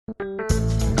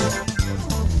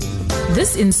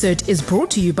This insert is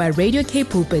brought to you by Radio K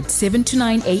Pulpit 7 to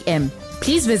 9 a.m.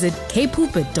 Please visit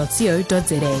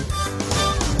kpulpit.co.za.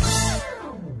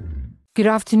 Good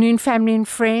afternoon, family and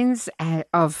friends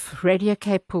of Radio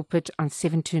K Pulpit on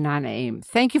 7 to 9 a.m.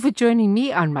 Thank you for joining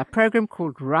me on my program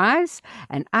called Rise,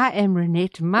 and I am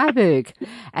Renette Myberg.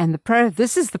 And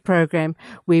this is the program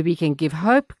where we can give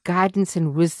hope, guidance,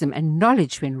 and wisdom and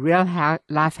knowledge when real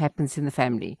life happens in the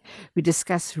family. We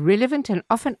discuss relevant and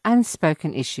often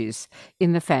unspoken issues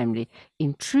in the family,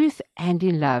 in truth and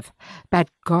in love. But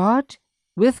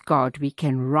with God, we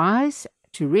can rise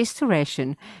to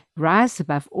restoration, rise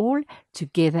above all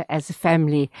together as a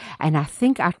family. And I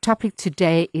think our topic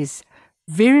today is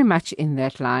very much in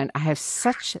that line. I have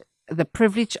such the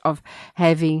privilege of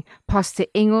having Pastor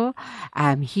Engel.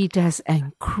 He does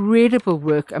incredible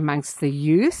work amongst the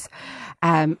youth.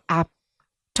 Our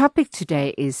topic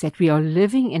today is that we are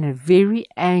living in a very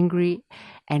angry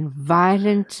and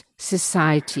violent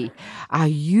society. Our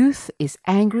youth is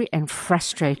angry and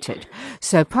frustrated.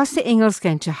 So Pastor Engel is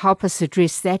going to help us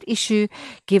address that issue,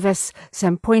 give us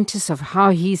some pointers of how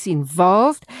he's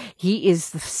involved. He is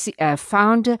the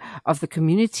founder of the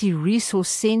Community Resource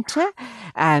Center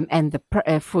and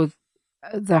for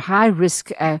the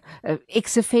high-risk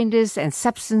ex-offenders and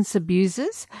substance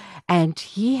abusers. And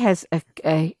he has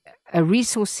a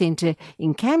resource center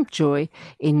in Camp Joy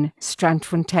in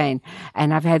Strandfontein.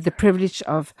 And I've had the privilege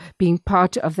of being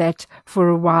part of that for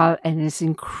a while, and it's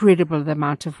incredible the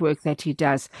amount of work that he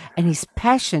does, and his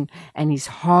passion and his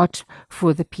heart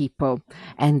for the people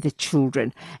and the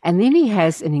children. And then he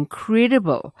has an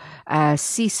incredible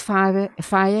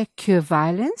ceasefire, cure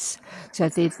violence. So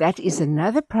that is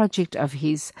another project of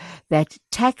his that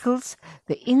tackles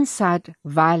the inside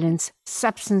violence,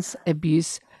 substance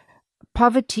abuse,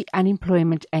 poverty,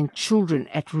 unemployment, and children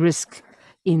at risk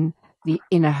in a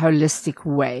holistic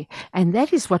way. And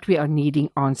that is what we are needing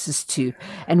answers to.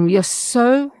 And we are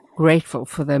so grateful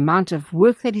for the amount of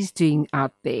work that he's doing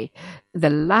out there, the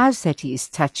lives that he is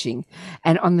touching.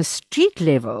 And on the street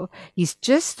level, he's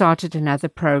just started another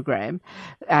program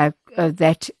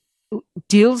that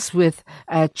deals with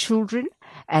children,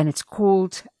 and it's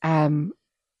called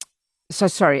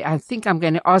I think I'm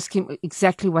going to ask him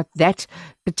exactly what that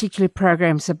particular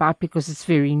program is about because it's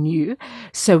very new.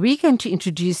 So we're going to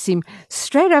introduce him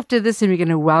straight after this, and we're going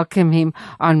to welcome him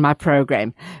on my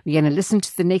program. We're going to listen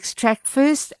to the next track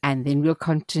first, and then we'll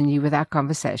continue with our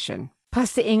conversation.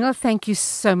 Pastor Engel, thank you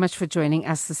so much for joining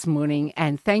us this morning,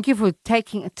 and thank you for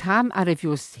taking a time out of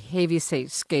your heavy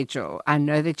schedule. I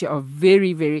know that you are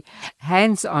very, very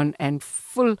hands-on and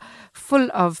full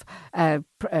of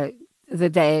the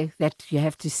day that you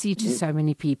have to see to so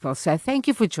many people. So thank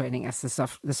you for joining us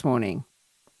this morning.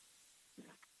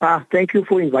 Thank you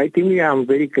for inviting me. I'm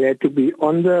very glad to be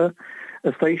on the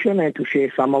station and to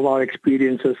share some of our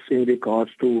experiences in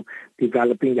regards to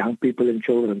developing young people and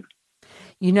children.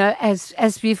 You know,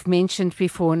 as we've mentioned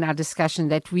before in our discussion,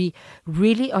 that we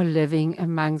really are living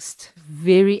amongst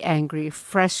very angry,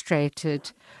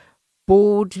 frustrated,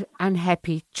 bored,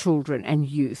 unhappy children and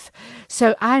youth.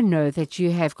 So I know that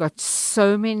you have got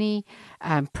so many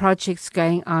projects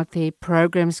going out there,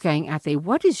 programs going out there.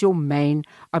 What is your main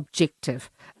objective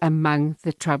among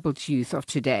the troubled youth of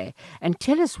today? And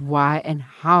tell us why and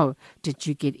how did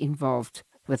you get involved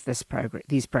with these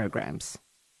programs?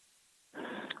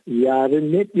 Yeah,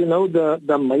 Renette,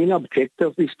 the main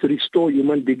objective is to restore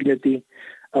human dignity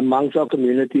amongst our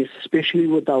communities, especially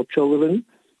with our children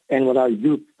and with our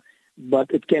youth.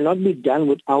 But it cannot be done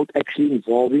without actually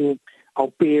involving our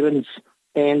parents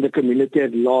and the community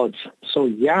at large.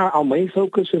 So, our main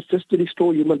focus is just to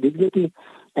restore human dignity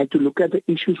and to look at the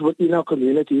issues within our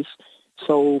communities.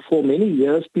 So, for many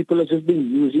years, people have just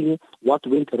been using what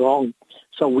went wrong.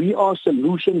 So, we are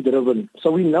solution-driven.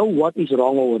 So, we know what is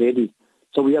wrong already.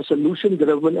 So, we are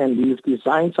solution-driven, and we've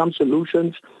designed some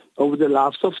solutions over the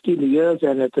last 15 years,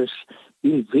 and it has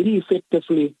been very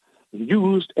effectively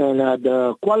used, and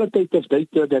the qualitative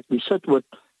data that we sit with,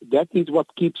 that is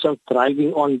what keeps us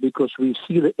thriving on, because we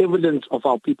see the evidence of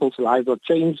how people's lives are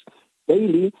changed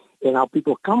daily and how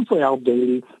people come for help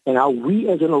daily and how we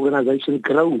as an organization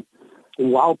grow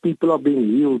while people are being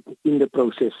healed in the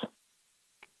process.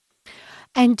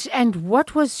 And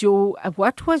what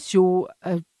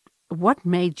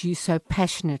made you so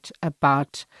passionate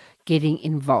about getting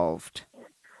involved?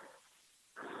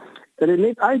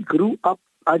 Renette, I grew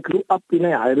up in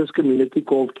a high-risk community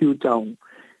called Q-Town.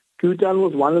 Q-Town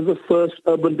was one of the first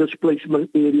urban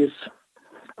displacement areas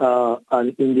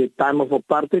and in the time of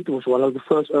apartheid. It was one of the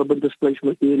first urban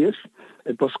displacement areas.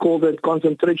 It was called a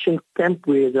concentration camp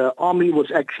where the army was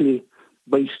actually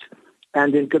based.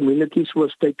 and then communities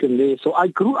was taken there. So I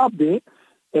grew up there,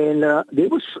 and there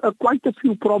was quite a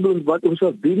few problems, but it was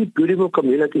a very beautiful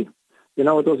community. It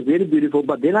was very beautiful.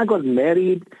 But then I got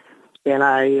married, and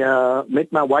I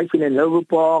met my wife in Novo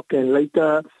Park, and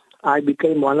later I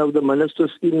became one of the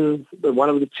ministers in one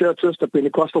of the churches, the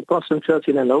Pentecostal Protestant Church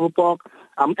in Novo Park.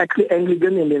 I'm actually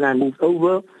Anglican, and then I moved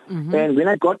over. Mm-hmm. And when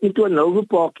I got into Novo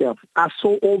Park, I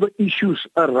saw all the issues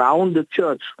around the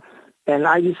church, and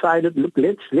I decided, look,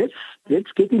 let's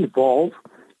get involved.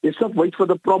 Let's not wait for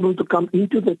the problem to come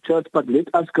into the church, but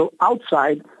let us go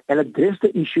outside and address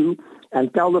the issue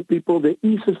and tell the people there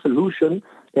is a solution.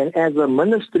 And as a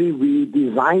ministry, we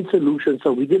designed solutions,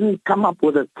 so we didn't come up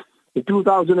with it. In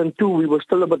 2002, we were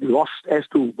still a bit lost as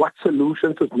to what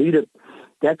solutions was needed.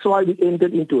 That's why we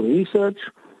entered into research,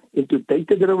 into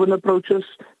data-driven approaches,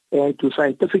 and to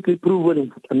scientifically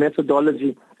proven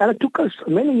methodology. And it took us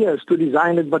many years to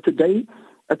design it, but today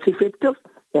it's effective.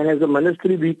 And as a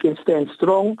ministry, we can stand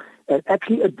strong and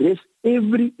actually address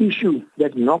every issue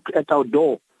that knocks at our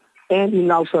door and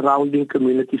in our surrounding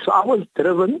community. So I was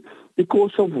driven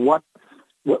because of what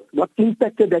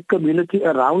impacted that community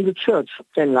around the church.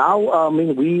 And now,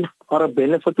 we are a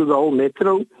benefit to the whole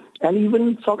metro and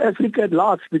even South Africa at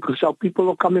large, because our people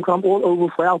are coming from all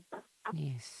over for help.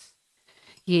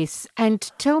 Yes. And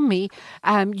tell me,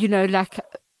 like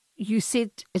you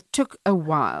said, it took a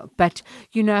while, but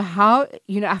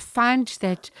I find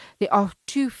that there are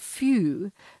too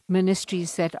few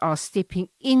ministries that are stepping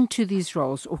into these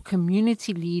roles, or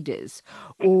community leaders,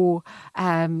 or,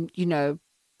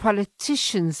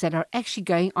 politicians that are actually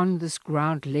going on this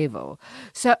ground level.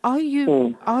 So are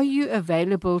you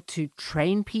available to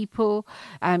train people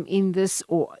in this,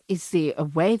 or is there a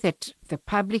way that the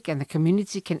public and the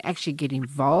community can actually get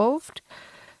involved?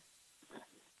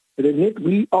 Renette,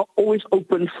 we are always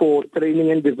open for training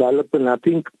and development. I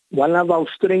think one of our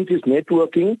strengths is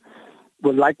networking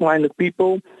with like-minded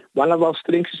people. One of our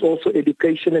strengths is also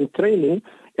education and training.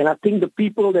 And I think the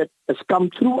people that has come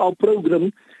through our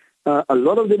program, a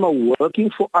lot of them are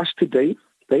working for us today.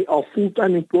 They are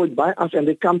full-time employed by us, and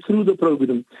they come through the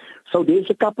program. So there's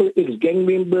a couple of ex-gang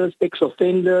members,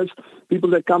 ex-offenders, people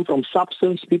that come from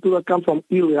substance, people that come from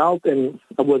ill health, and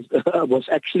was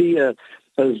actually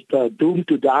doomed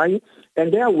to die.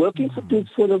 And they are working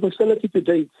for the facility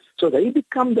today. So they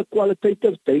become the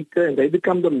qualitative data, and they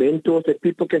become the mentors that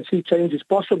people can see change is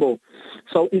possible.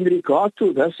 So in regard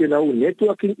to this,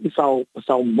 networking is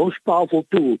our most powerful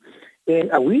tool.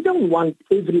 And we don't want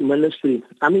every ministry.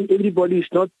 Everybody is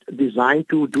not designed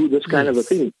to do this kind of a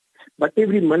thing. But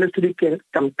every ministry can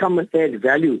come and add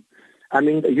value.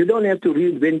 You don't have to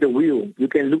reinvent the wheel. You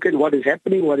can look at what is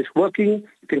happening, what is working.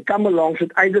 You can come along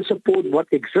and either support what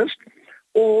exists,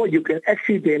 or you can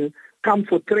actually then come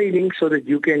for training so that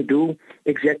you can do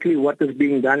exactly what is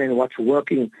being done and what's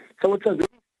working. So it's a very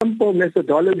simple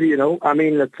methodology,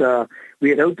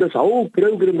 we wrote this whole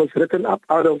program was written up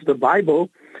out of the Bible.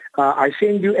 I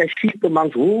send you as sheep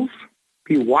amongst wolves,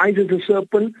 be wise as a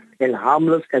serpent and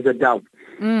harmless as a dove.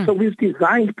 So we've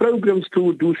designed programs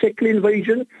to do secular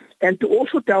invasion and to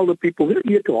also tell the people, we're not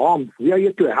here to harm, we are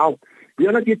here to help. We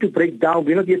are not here to break down,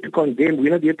 we're not here to condemn,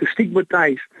 we're not here to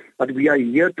stigmatize, but we are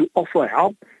here to offer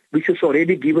help, which is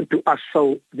already given to us.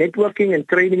 So networking and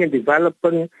training and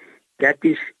development, that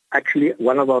is actually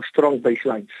one of our strong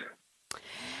baselines.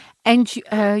 And,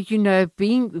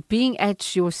 being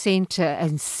at your center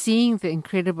and seeing the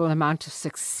incredible amount of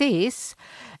success,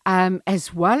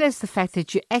 as well as the fact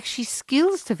that you actually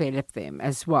skills develop them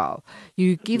as well.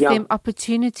 You give them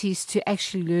opportunities to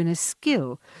actually learn a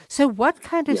skill. So what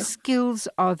kind of skills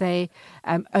are they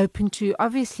open to?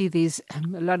 Obviously, there's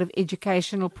a lot of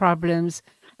educational problems,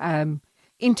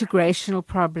 integrational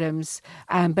problems,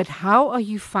 but how are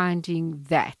you finding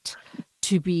that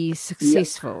to be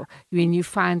successful when you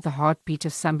find the heartbeat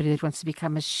of somebody that wants to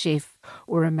become a chef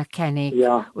or a mechanic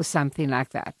or something like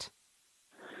that?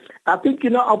 I think,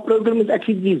 our program is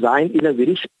actually designed in a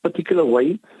very particular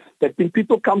way that when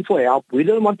people come for help, we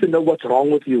don't want to know what's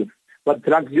wrong with you, what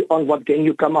drugs you're on, what gang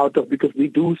you come out of, because we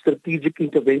do strategic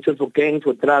interventions for gangs,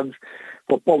 for drugs,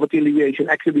 for poverty alleviation.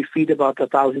 Actually, we feed about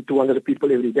 1,200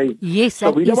 people every day. Yes,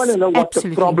 so we don't want to know what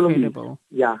the problem incredible.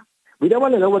 is. Yeah. We don't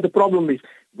want to know what the problem is.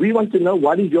 We want to know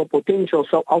what is your potential.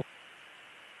 So I'll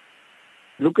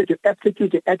look at your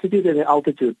aptitude, your attitude, and your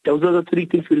altitude. Those are the three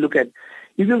things we look at.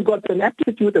 If you've got an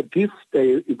aptitude, a gift,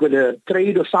 you've got a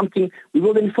trade or something, we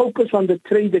will then focus on the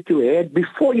trade that you had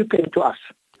before you came to us.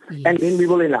 Yes. And then we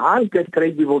will enhance that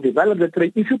trade, we will develop the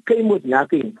trade. If you came with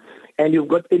nothing and you've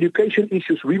got education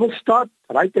issues, we will start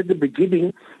right at the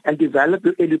beginning and develop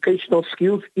your educational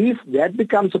skills. If that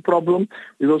becomes a problem,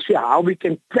 we will see how we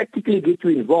can practically get you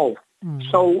involved.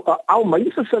 So our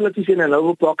main facilities in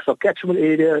Hanover Park, so catchment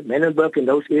area, Menenberg and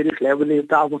those areas, Lebanon,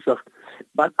 Tafelsig.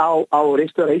 But our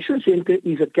restoration center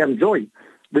is at Camp Joy,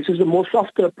 which is a more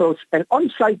softer approach. And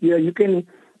on site here, you can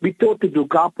be taught to do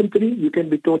carpentry, you can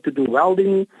be taught to do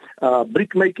welding,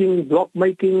 brick making, block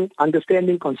making,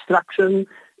 understanding construction.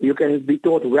 You can be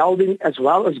taught welding as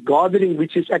well as gardening,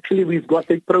 which is actually, we've got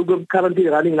a program currently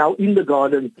running now in the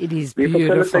garden. It is The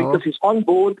beautiful. facilitators is on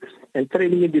board and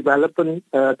training developing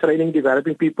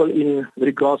people in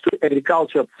regards to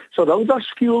agriculture. So those are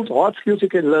skills, hard skills you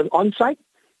can learn on site.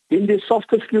 Then there's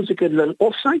softer skills you can learn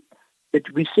off site. That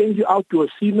we send you out to a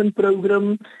seaman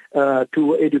program,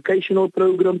 to an educational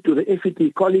program, to the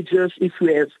FET colleges. If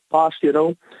you have passed,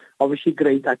 obviously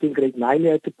grade 9 you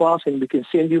have to pass, and we can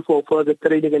send you for further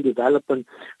training and development.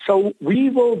 So we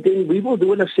will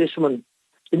do an assessment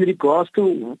in regards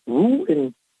to who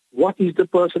and what is the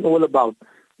person all about.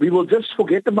 We will just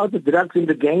forget about the drugs and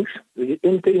the gangs. We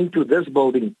enter into this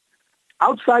building.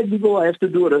 Outside, we will have to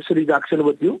do a risk reduction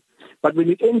with you. But when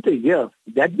you enter here,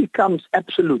 that becomes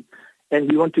absolute. And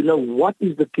we want to know what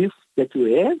is the gift that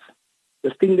you have, the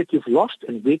thing that you've lost,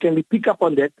 and where can we pick up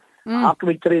on that? How can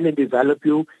we train and develop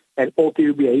you and alter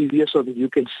your behavior so that you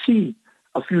can see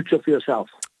a future for yourself?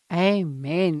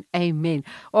 Amen. Amen.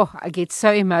 Oh, I get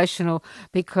so emotional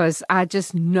because I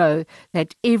just know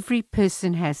that every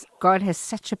person God has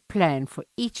such a plan for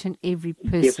each and every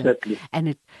person. Definitely. And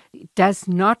it does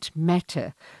not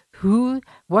matter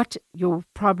what your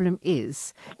problem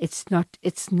is. It's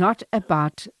not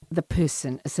about the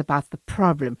person, it's about the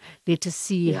problem. Let us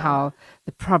see how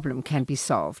the problem can be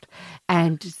solved.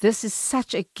 And this is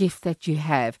such a gift that you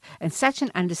have, and such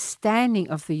an understanding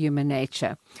of the human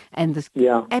nature, and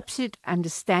the absolute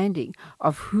understanding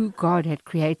of who God had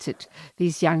created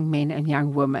these young men and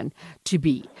young women to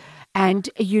be. And,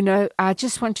 I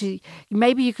just want to,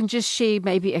 maybe you can just share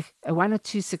maybe a one or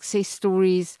two success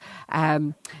stories.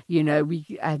 Maybe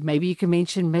you can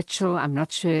mention Mitchell. I'm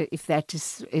not sure if that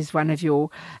is one of your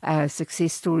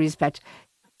success stories, but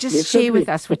just share with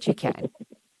us what you can.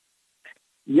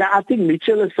 Yeah, I think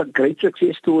Mitchell is a great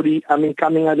success story. I mean,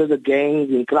 coming out of the gangs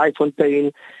in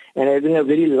Kraaifontein and having a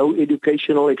very low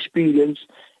educational experience,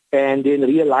 and then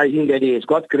realizing that he has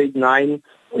got grade 9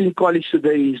 in college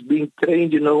today. He's being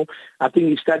trained, I think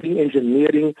he's studying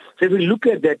engineering. So if we look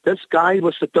at that, this guy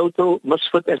was a total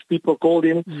misfit, as people called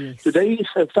him. Yes. Today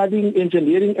he's studying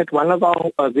engineering at one of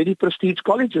our very prestigious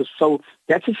colleges. So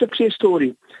that's a success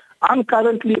story. I'm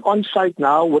currently on site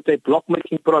now with a block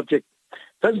making project.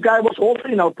 This guy was also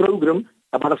in our program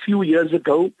about a few years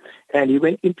ago, and he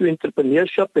went into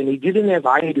entrepreneurship, and he didn't have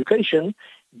high education,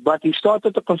 but he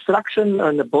started a construction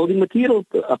and a building material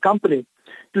company.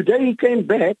 Today he came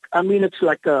back. I mean, it's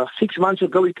like 6 months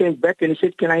ago he came back and he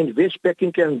said, can I invest back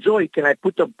in Camp Joy? Can I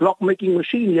put a block making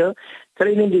machine here,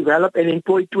 train and develop, and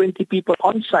employ 20 people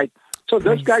on site? So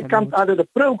this guy comes out of the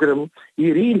program,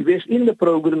 he reinvests in the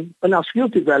program and our skill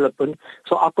development.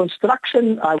 So our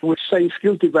construction, I would say,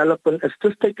 skill development has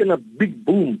just taken a big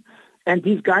boom. And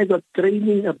these guys are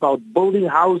training about building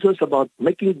houses, about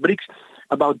making bricks,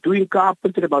 about doing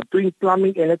carpentry, about doing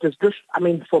plumbing. And it is just,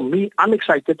 for me, I'm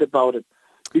excited about it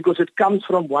because it comes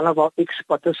from one of our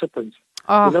ex-participants.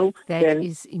 Oh, that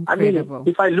is incredible.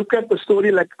 If I look at the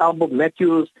story like Albert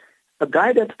Matthews, a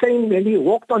guy that came and he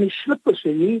walked on his slippers,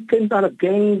 and he came out of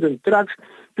gangs and drugs.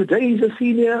 Today he's a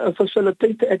senior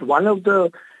facilitator at one of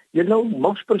the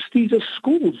most prestigious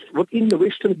schools within the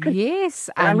Western Cape. Yes,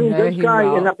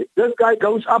 this guy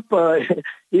goes up.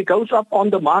 He goes up on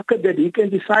the market that he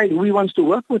can decide who he wants to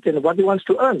work with and what he wants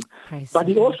to earn. But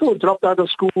he also dropped out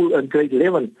of school at grade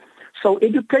 11. So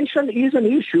education is an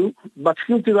issue, but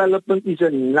skill development is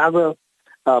another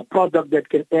product that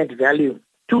can add value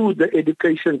to the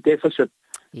education deficit.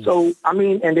 Yes. So,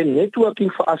 and then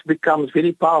networking for us becomes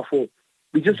very powerful.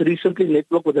 We just recently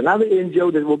networked with another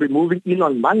NGO that will be moving in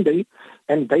on Monday,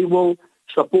 and they will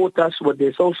support us with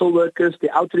their social workers,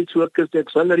 the outreach workers, the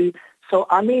auxiliary. So,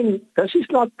 this is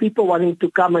not people wanting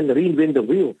to come and reinvent the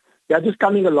wheel. They are just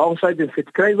coming alongside and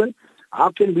said, Craven,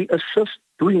 how can we assist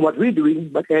doing what we're doing,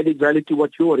 but adding value to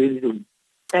what you're already doing?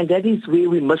 And that is where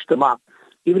we missed the mark.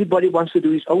 Everybody wants to do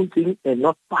his own thing and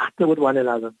not partner with one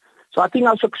another. So I think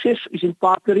our success is in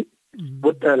partnering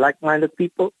with like-minded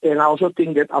people, and I also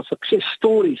think that our success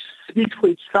stories speak for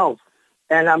itself.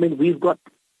 And we've got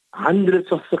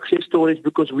hundreds of success stories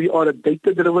because we are a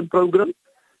data-driven program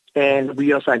and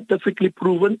we are scientifically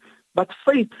proven, but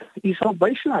faith is our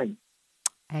baseline.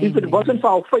 Amen. If it wasn't for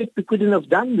our faith, we couldn't have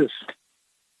done this.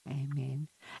 Amen.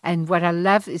 And what I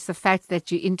love is the fact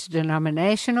that you're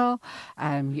interdenominational.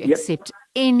 You accept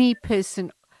any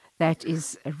person that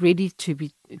is ready to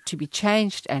be to be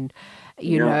changed, and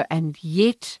and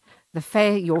yet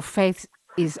your faith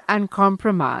is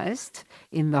uncompromised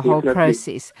in the whole Definitely.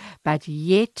 process, but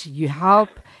yet you help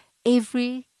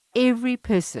every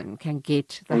person can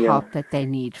get the Yeah. help that they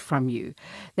need from you.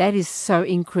 That is so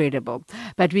incredible.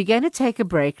 But we're going to take a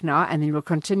break now, and then we'll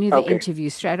continue the Okay. interview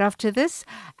straight after this,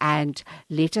 and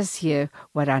let us hear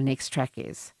what our next track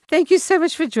is. Thank you so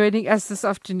much for joining us this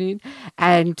afternoon.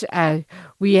 And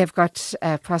we have got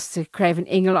Pastor Craven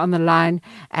Engel on the line.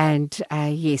 And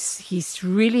yes, he's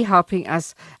really helping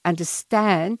us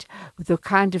understand the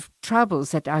kind of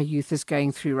troubles that our youth is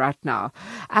going through right now.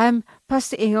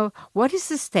 Pastor Engel, what is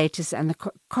the status and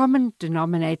the common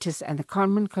denominators and the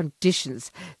common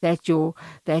conditions that you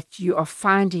are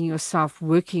finding yourself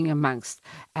working amongst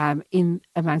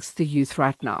the youth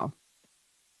right now?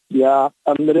 Yeah,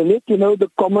 Renette,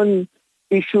 the common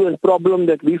issue and problem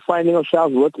that we're finding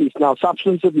ourselves with is now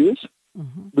substance abuse,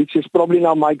 which is probably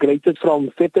now migrated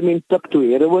from amphetamine to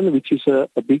heroin, which is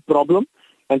a big problem.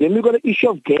 And then we've got an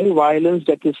issue of gang violence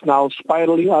that is now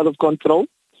spiraling out of control,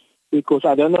 because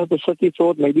I don't know if the city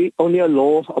thought maybe only a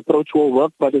law approach will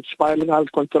work, but it's spiraling out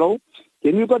of control.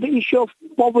 Then we've got the issue of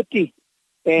poverty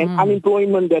and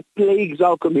unemployment that plagues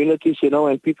our communities,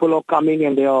 and people are coming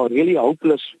and they are really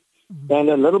hopeless. And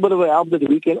a little bit of help that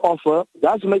we can offer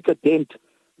does make a dent,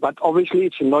 but obviously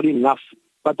it's not enough.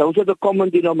 But those are the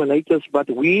common denominators. But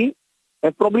we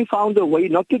have probably found a way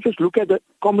not to just look at the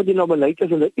common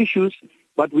denominators and the issues,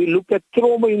 but we look at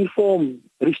trauma-informed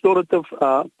restorative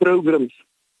programs,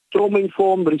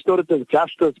 trauma-informed restorative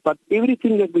justice. But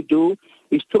everything that we do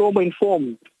is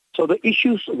trauma-informed. So the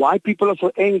issues, why people are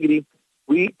so angry,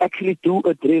 we actually do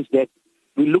address that.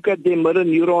 We look at their mirror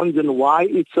neurons and why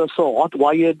it's so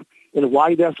hot-wired and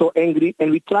why they're so angry.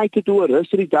 And we try to do a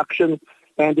risk reduction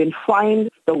and then find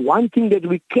the one thing that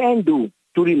we can do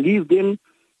to relieve them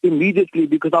immediately,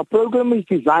 because our program is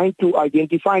designed to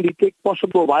identify and detect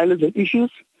possible violence and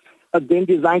issues, and then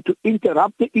designed to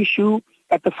interrupt the issue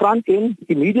at the front end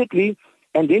immediately,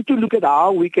 and then to look at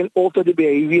how we can alter the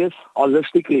behaviors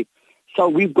holistically. So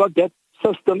we've got that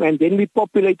system, and then we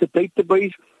populate the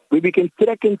database where we can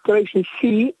track and trace and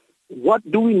see what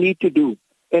do we need to do.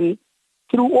 And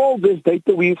through all this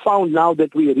data, we found now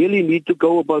that we really need to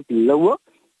go about lower,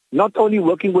 not only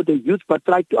working with the youth, but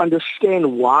try to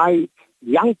understand why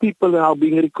young people are now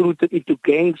being recruited into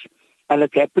gangs, and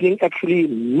it's happening actually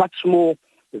much more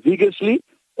vigorously.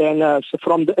 And so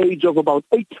from the age of about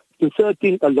 8 to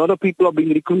 13, a lot of people are being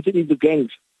recruited into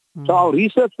gangs. So our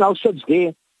research now sits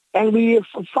there, and we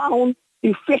have found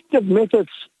effective methods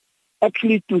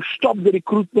actually to stop the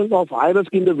recruitment of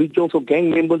high-risk individuals or gang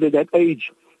members at that age,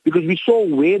 because we saw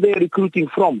where they're recruiting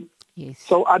from. Yes.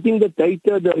 So I think the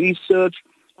data, the research,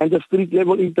 and the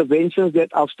street-level interventions that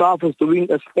our staff is doing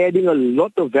is adding a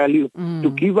lot of value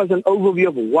to give us an overview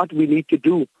of what we need to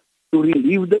do to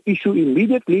relieve the issue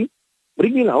immediately,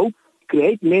 bring in hope,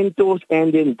 create mentors,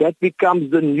 and then that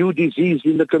becomes the new disease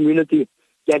in the community,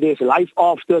 that is life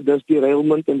after this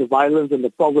derailment and the violence and the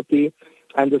poverty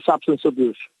and the substance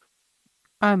abuse.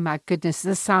 Oh my goodness,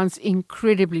 this sounds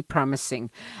incredibly promising,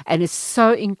 and it's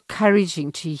so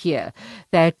encouraging to hear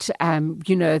that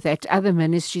that other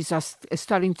ministries are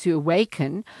starting to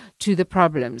awaken to the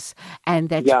problems, and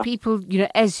that people,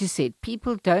 as you said,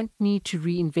 people don't need to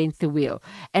reinvent the wheel,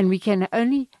 and we can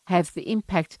only have the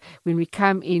impact when we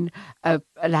come in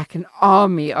like an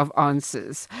army of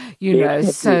answers.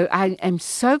 So I am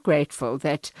so grateful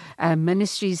that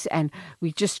ministries, and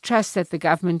we just trust that the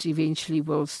government eventually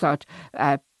will start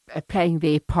playing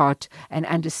their part and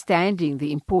understanding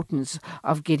the importance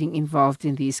of getting involved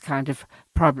in these kind of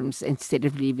problems instead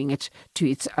of leaving it to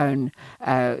its own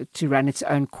to run its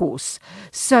own course.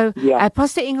 So,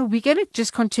 Pastor Engel, we're going to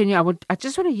just continue. I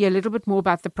just want to hear a little bit more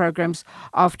about the programs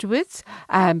afterwards,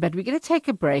 but we're going to take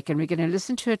a break and we're going to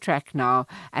listen to a track now,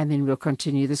 and then we'll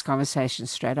continue this conversation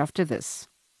straight after this.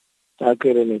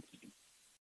 Okay, Renee.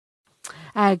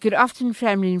 Good afternoon,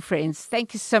 family and friends.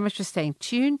 Thank you so much for staying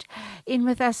tuned in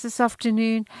with us this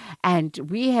afternoon. And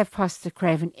we have Pastor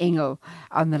Craven Engel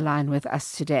on the line with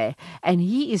us today. And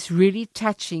he is really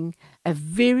touching a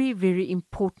very, very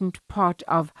important part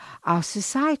of our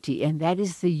society, and that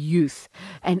is the youth.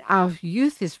 And our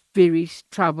youth is very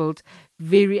troubled,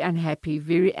 very unhappy,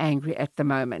 very angry at the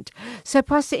moment. So,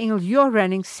 Pastor Engel, you're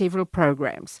running several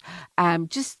programs.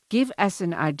 Just give us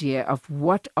an idea of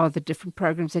what are the different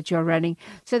programs that you're running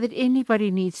so that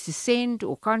anybody needs to send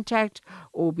or contact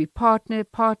or be partner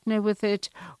with it,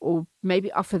 or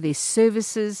maybe offer their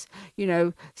services,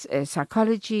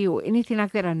 psychology or anything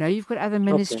like that. I know you've got other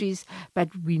ministries, but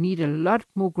we need a lot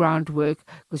more groundwork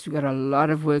because we've got a lot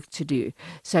of work to do.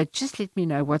 So just let me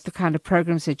know what the kind of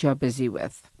programs that you're busy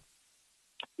with.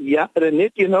 Yeah,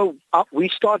 Renette, we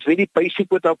start very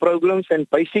basic with our programs, and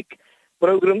basic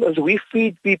program is we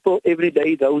feed people every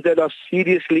day, those that are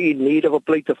seriously in need of a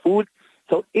plate of food.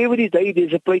 So every day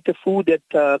there's a plate of food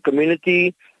that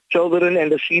community, children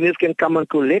and the seniors can come and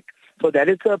collect. So that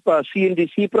is a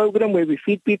CNDC program where we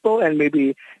feed people and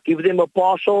maybe give them a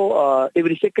parcel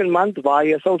every second month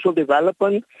via social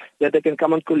development that they can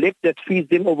come and collect, that feeds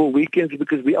them over weekends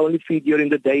because we only feed during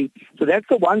the day. So that's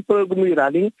the one program we're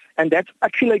running, and that's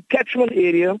actually a catchment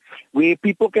area where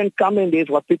people can come, and there's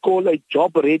what we call a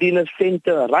job readiness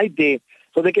center right there.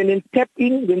 So they can then tap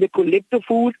in when they collect the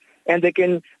food, and they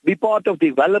can be part of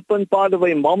development, part of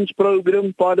a mom's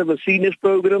program, part of a seniors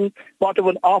program, part of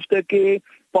an aftercare,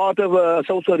 part of a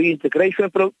social reintegration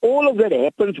program. All of that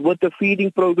happens with the feeding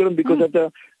program because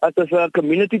it's a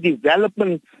community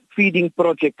development feeding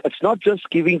project. It's not just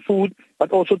giving food,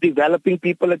 but also developing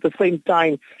people at the same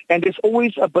time. And there's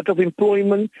always a bit of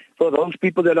employment for those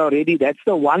people that are ready. That's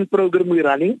the one program we're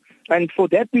running. And for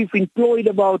that, we've employed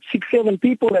about 6-7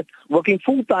 people that's working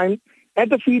full-time at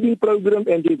the feeding program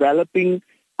and developing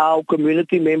our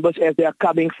community members as they are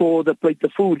coming for the plate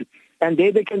of food. And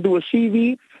there they can do a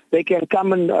CV, they can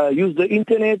come and use the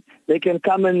internet, they can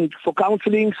come and for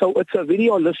counseling. So it's a very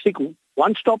holistic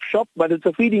one-stop shop, but it's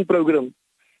a feeding program.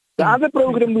 The other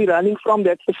program we're running from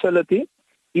that facility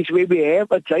is where we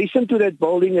have adjacent to that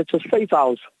building, it's a safe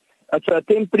house. It's a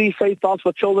temporary safe house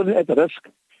for children at risk.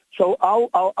 So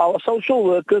our social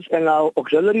workers and our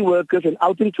auxiliary workers and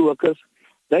outreach workers,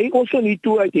 they also need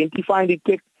to identify and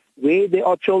detect where there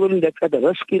are children that's at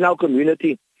risk in our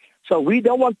community. So we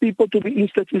don't want people to be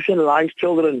institutionalized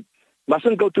children.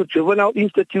 Mustn't go to juvenile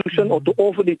institution or to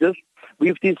orphanages.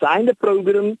 We've designed a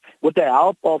program with the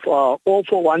help of All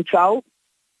for One Child.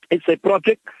 It's a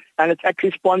project, and it's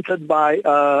actually sponsored by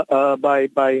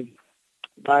I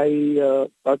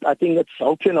think it's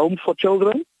Hope and Home for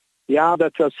Children. Yeah,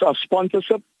 that's a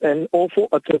sponsorship, and also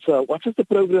what is the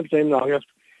program's name now? Yes.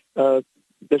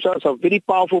 This is a very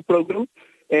powerful program,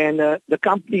 and the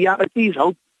company, it is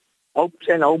Hopes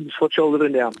and Homes for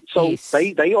Children. Yeah. So yes.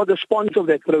 they are the sponsor of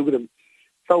that program.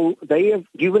 So they have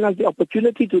given us the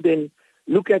opportunity to then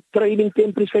look at training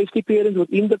temporary safety parents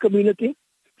within the community,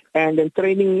 and then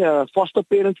training foster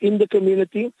parents in the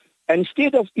community. And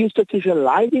instead of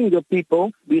institutionalizing the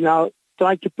people, we now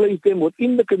try to place them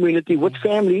within the community with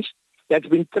families that's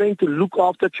been trained to look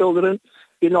after children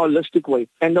in a holistic way.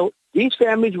 And these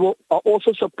families are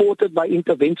also supported by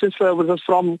intervention services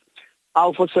from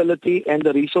our facility and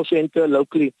the resource center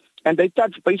locally. And they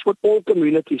touch base with all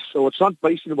communities. So it's not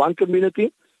based in one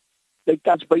community. They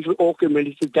touch base with all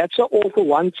communities. That's an All for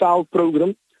One Child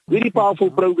program, very powerful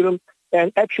program.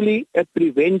 And actually, it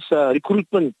prevents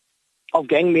recruitment of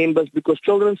gang members because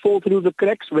children fall through the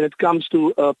cracks when it comes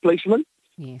to placement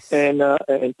and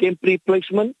temporary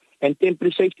placement and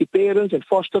temporary safety parents and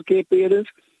foster care parents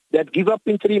that give up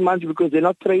in 3 months because they're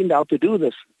not trained how to do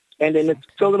this. And then the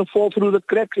children fall through the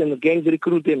cracks and the gangs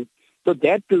recruit them. So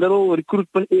that little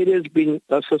recruitment area has been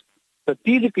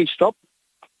strategically stopped.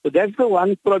 So that's the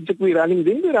one project we're running.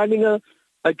 Then we're running a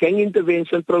gang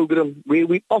intervention program where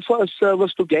we offer a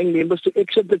service to gang members to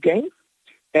exit the gang.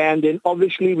 And then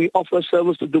obviously we offer a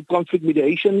service to do conflict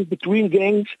mediation between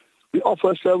gangs. We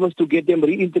offer a service to get them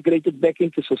reintegrated back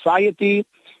into society.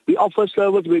 We offer a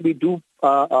service where we do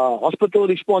hospital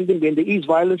responding when there is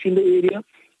violence in the area,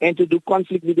 and to do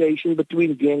conflict mediation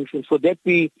between gangs. And for that,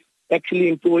 we actually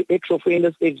employ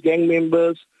ex-offenders, ex-gang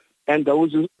members, and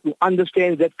those who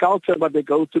understand that culture, but they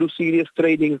go through serious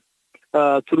training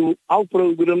through our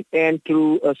program and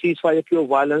through Ceasefire Cure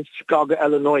Violence, Chicago,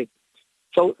 Illinois.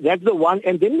 So that's the one.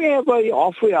 And then we have a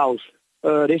halfway house,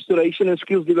 Restoration and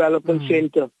Skills Development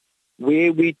Center,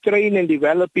 where we train and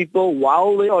develop people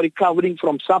while they are recovering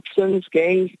from substance,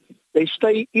 gangs. They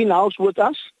stay in-house with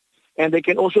us, and they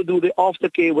can also do the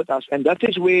aftercare with us. And that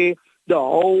is where the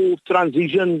whole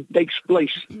transition takes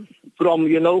place from a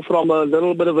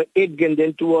little bit of an egg and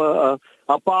then to a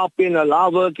pup in a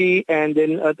larva key, and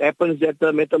then it happens that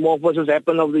the metamorphosis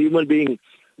happens of the human being,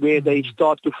 where they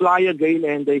start to fly again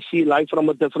and they see life from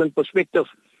a different perspective.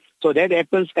 So that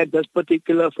happens at this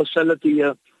particular facility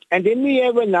here. And then we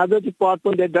have another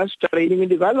department that does training and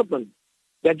development,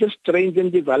 that just trains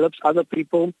and develops other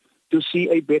people to see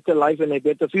a better life and a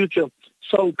better future.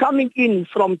 So coming in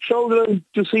from children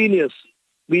to seniors,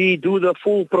 we do the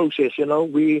full process.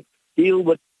 We deal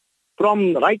with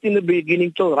from right in the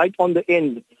beginning till right on the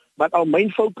end. But our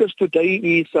main focus today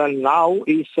is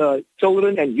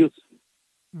children and youth.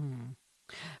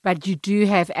 But you do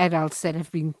have adults that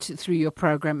have been through your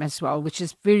program as well, which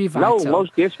is very vital. No,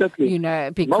 most definitely. You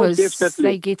know, because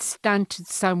they get stunted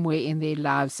somewhere in their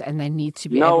lives and they need to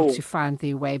be able to find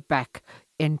their way back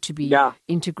and to be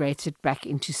integrated back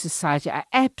into society. I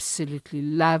absolutely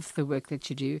love the work that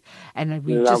you do, and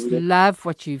we just love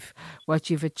what you've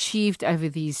achieved over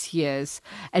these years.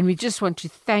 And we just want to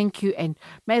thank you, and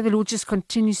may the Lord just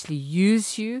continuously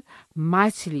use you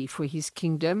mightily for His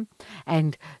kingdom,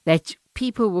 and that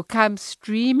people will come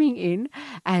streaming in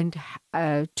and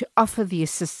to offer the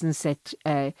assistance that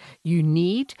you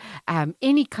need.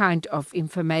 Any kind of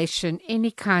information,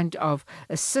 any kind of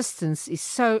assistance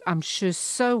is I'm sure,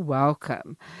 so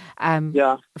welcome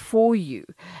for you.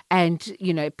 And,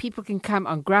 you know, people can come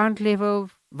on ground level,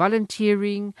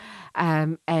 volunteering,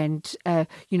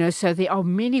 so there are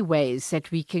many ways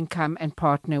that we can come and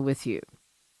partner with you.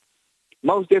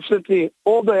 Most definitely,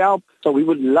 all the help. So we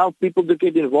would love people to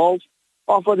get involved,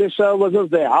 offer their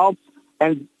services, their help,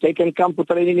 and they can come for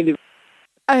training in the...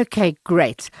 Okay,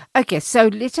 great. Okay, so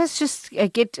let us just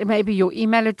get maybe your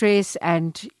email address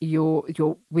and your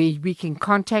where we can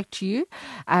contact you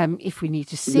if we need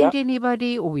to send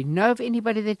anybody, or we know of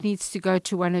anybody that needs to go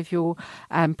to one of your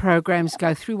programs,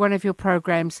 go through one of your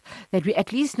programs, that we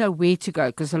at least know where to go,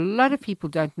 because a lot of people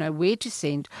don't know where to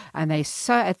send and they're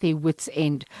so at their wits'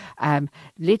 end.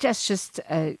 Let us just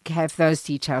have those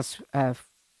details,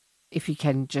 if you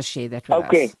can just share that with us.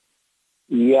 Okay.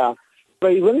 Yeah.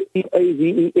 Raven,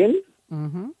 Aven,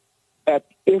 at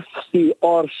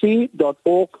fcrc.org.za.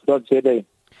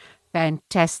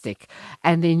 Fantastic.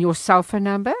 And then your cell phone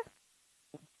number?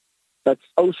 That's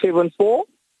 074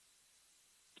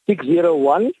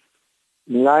 601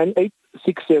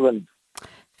 9867.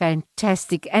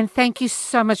 Fantastic. And thank you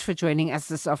so much for joining us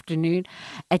this afternoon.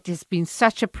 It has been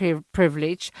such a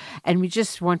privilege. And we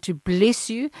just want to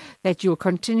bless you that you'll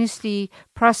continuously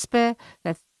prosper,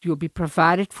 that you'll be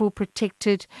provided for,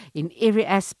 protected in every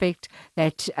aspect,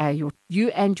 that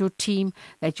you and your team,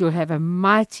 that you'll have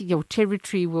your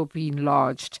territory will be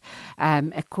enlarged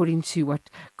according to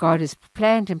what God has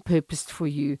planned and purposed for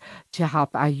you to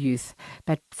help our youth.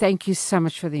 But thank you so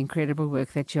much for the incredible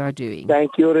work that you are doing.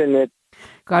 Thank you, Renette.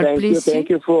 God bless you. Thank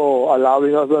you for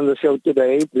allowing us on the show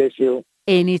today. Bless you.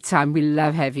 Anytime. We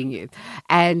love having you.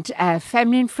 And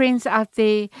family and friends out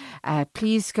there,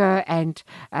 please go and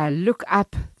look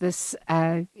up this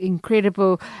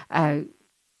incredible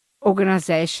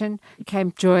organization,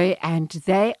 Camp Joy, and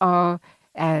they are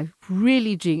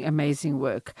really doing amazing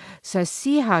work. So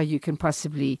see how you can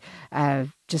possibly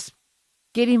just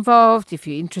get involved if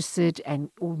you're interested,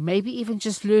 or maybe even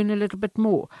just learn a little bit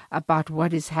more about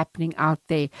what is happening out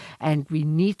there. And we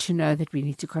need to know that we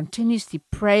need to continuously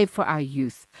pray for our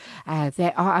youth.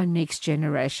 They are our next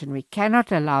generation. We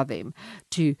cannot allow them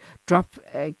to drop,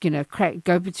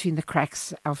 go between the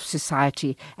cracks of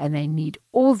society, and they need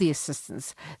all the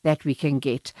assistance that we can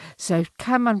get. So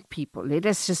come on, people, let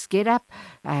us just get up,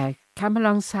 come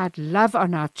alongside, love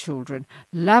on our children,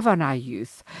 love on our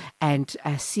youth, and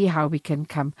see how we can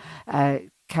come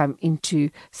into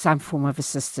some form of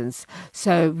assistance.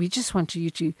 So we just want you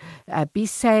to be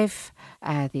safe.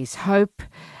 There's hope.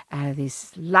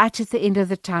 There's light at the end of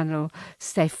the tunnel.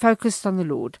 Stay focused on the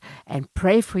Lord and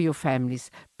pray for your families.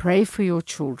 Pray for your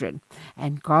children.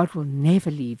 And God will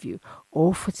never leave you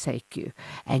or forsake you.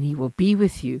 And He will be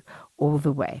with you all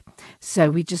the way. So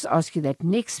we just ask you that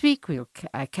next week we'll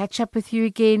catch up with you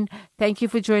again. Thank you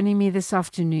for joining me this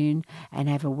afternoon, and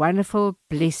have a wonderful,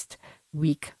 blessed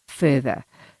week further.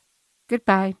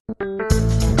 Goodbye.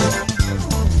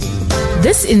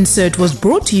 This insert was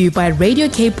brought to you by Radio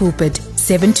K Pulpit,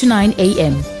 7 to 9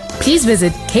 a.m. Please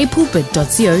visit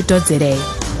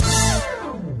kpulpit.co.za.